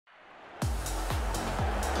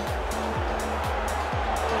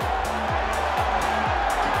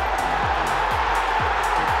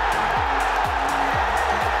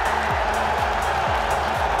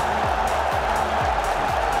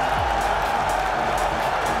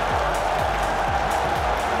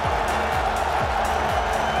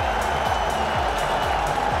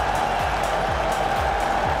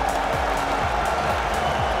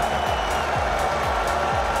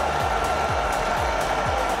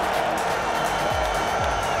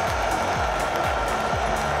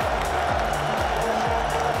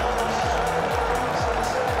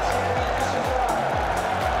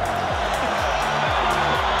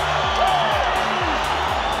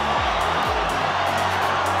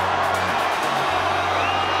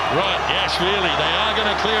Right, yes, really, they are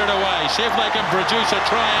going to clear it away. See if they can produce a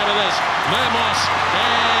try out of this. Mermos,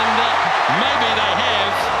 and maybe they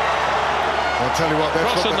have. I'll tell you what,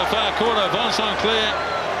 that's crossing the far corner, Vincent Clerc.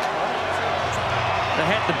 They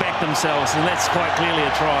had to back themselves, and that's quite clearly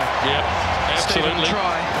a try. Yep, absolutely.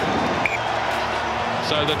 Try.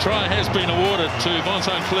 So the try has been awarded to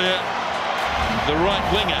Vincent Clerc, the right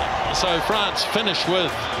winger. So France finished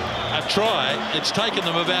with a try. It's taken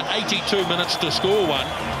them about 82 minutes to score one.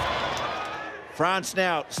 France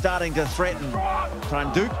now starting to threaten.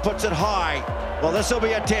 Tronduk puts it high. Well, this will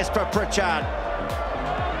be a test for Pritchard.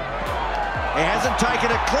 He hasn't taken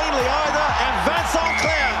it cleanly either, and Vincent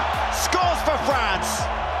Clerc scores for France.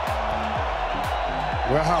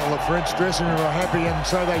 Well, the French dressing room are happy, and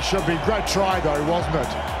so they should be. Great try, though, wasn't it?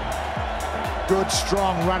 Good,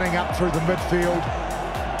 strong running up through the midfield.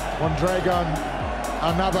 One Dragon,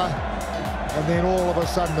 another, and then all of a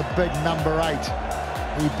sudden the big number 8.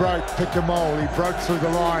 He broke, picked a mole, he broke through the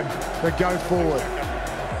line to go forward.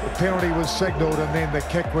 The penalty was signalled, and then the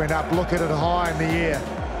kick went up. Look at it high in the air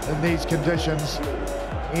in these conditions.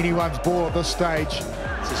 Anyone's ball at this stage.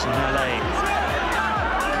 This is Malay.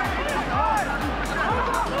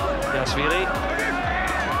 Yashvili.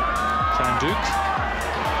 Tronduk.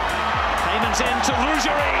 Payments in to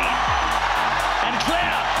Rougerie. And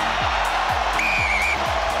Clerc.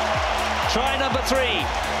 Try number 3.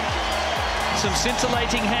 Some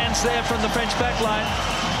scintillating hands there from the French backline.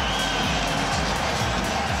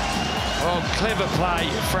 Oh, clever play,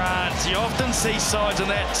 France. You often see sides in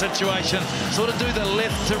that situation sort of do the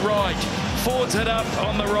left to right. Forwards head up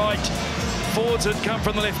on the right. Forwards that come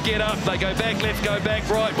from the left get up. They go back left, go back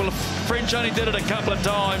right. Well, the French only did it a couple of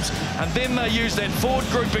times, and then they used that forward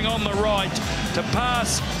grouping on the right to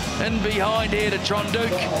pass in behind here to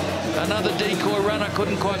Tronduk. Another decoy runner,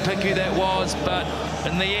 couldn't quite pick who that was, but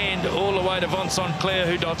in the end, all the way to Vincent Clerc,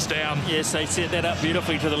 who dots down. Yes, they set that up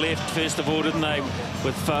beautifully to the left, first of all, didn't they?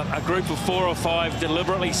 With a group of 4 or 5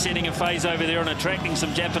 deliberately setting a phase over there and attracting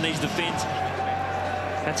some Japanese defence.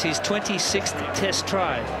 That's his 26th test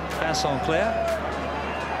try, Vincent Clerc.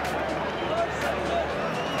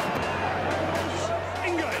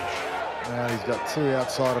 Now he's got 2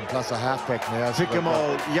 outside and plus a halfback now.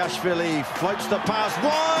 Picamol, Yashvili floats the pass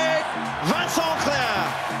wide. Vincent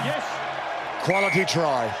Clerc. Yes. Quality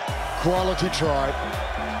try. Quality try.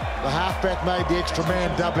 The halfback made the extra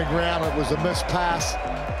man doubling round. It was a missed pass.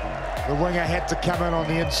 The winger had to come in on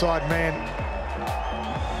the inside man.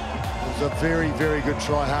 It was a very, very good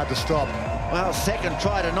try. Hard to stop. Well, second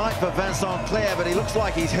try tonight for Vincent Clerc, but he looks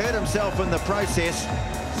like he's hurt himself in the process.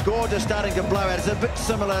 Score just starting to blow out. It's a bit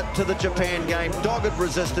similar to the Japan game. Dogged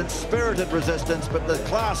resistance, spirited resistance, but the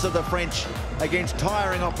class of the French against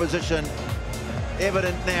tiring opposition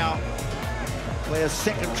evident now. Clerc's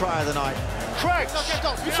second try of the night. Crouch!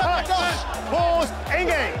 Pause!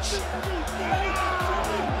 Engage!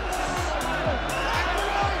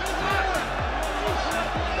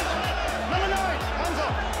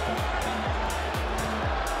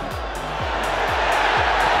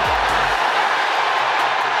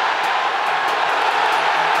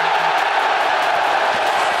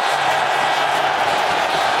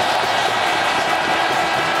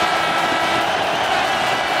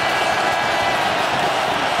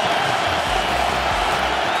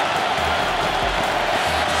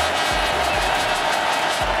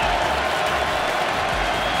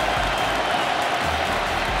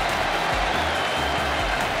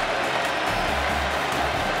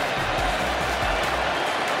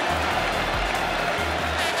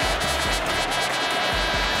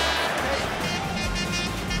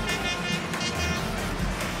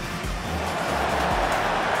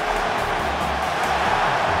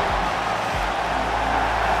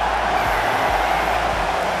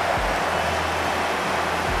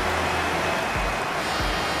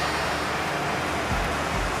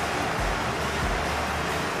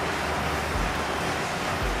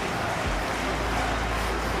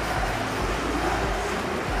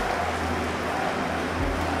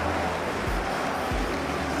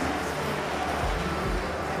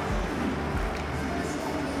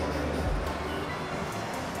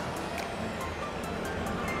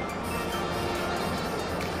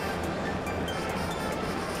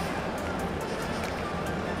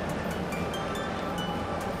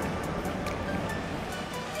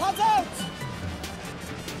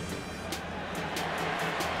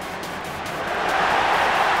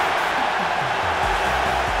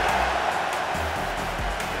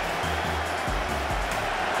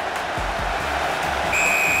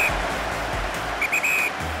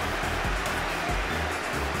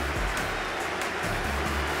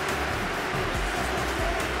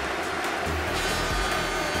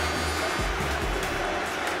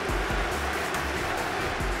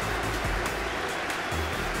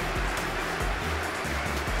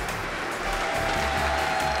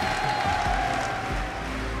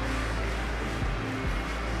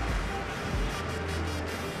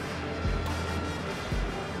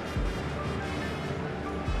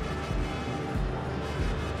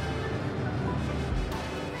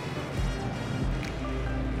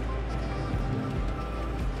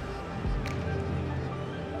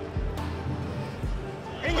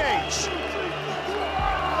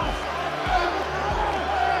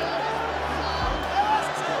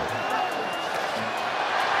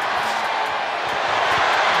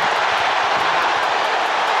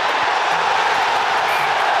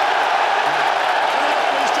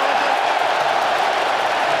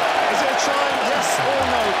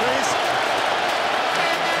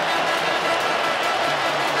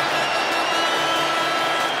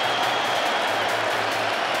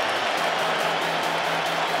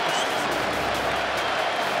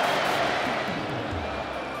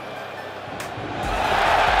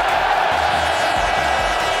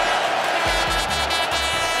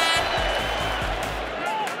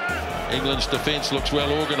 England's defence looks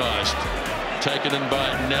well organised. Taken in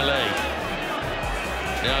by Nele.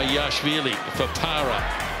 Now Yashvili for Para.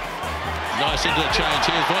 Nice interchange.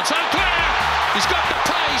 Here's Vincent Clerc. He's got the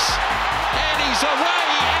pace. And he's away.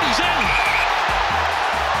 And he's in.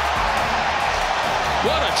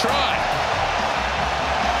 What a try.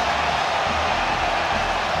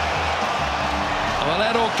 Well,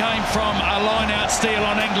 that all came from a line-out steal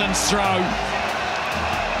on England's throw.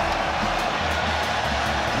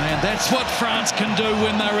 And that's what France can do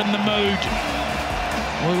when they're in the mood.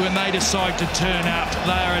 Well, when they decide to turn up,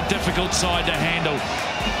 they are a difficult side to handle.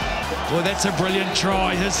 Well, that's a brilliant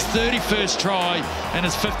try. His 31st try and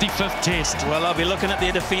his 55th test. Well, I'll be looking at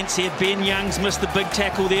their defence here. Ben Young's missed the big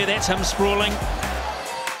tackle there. That's him sprawling.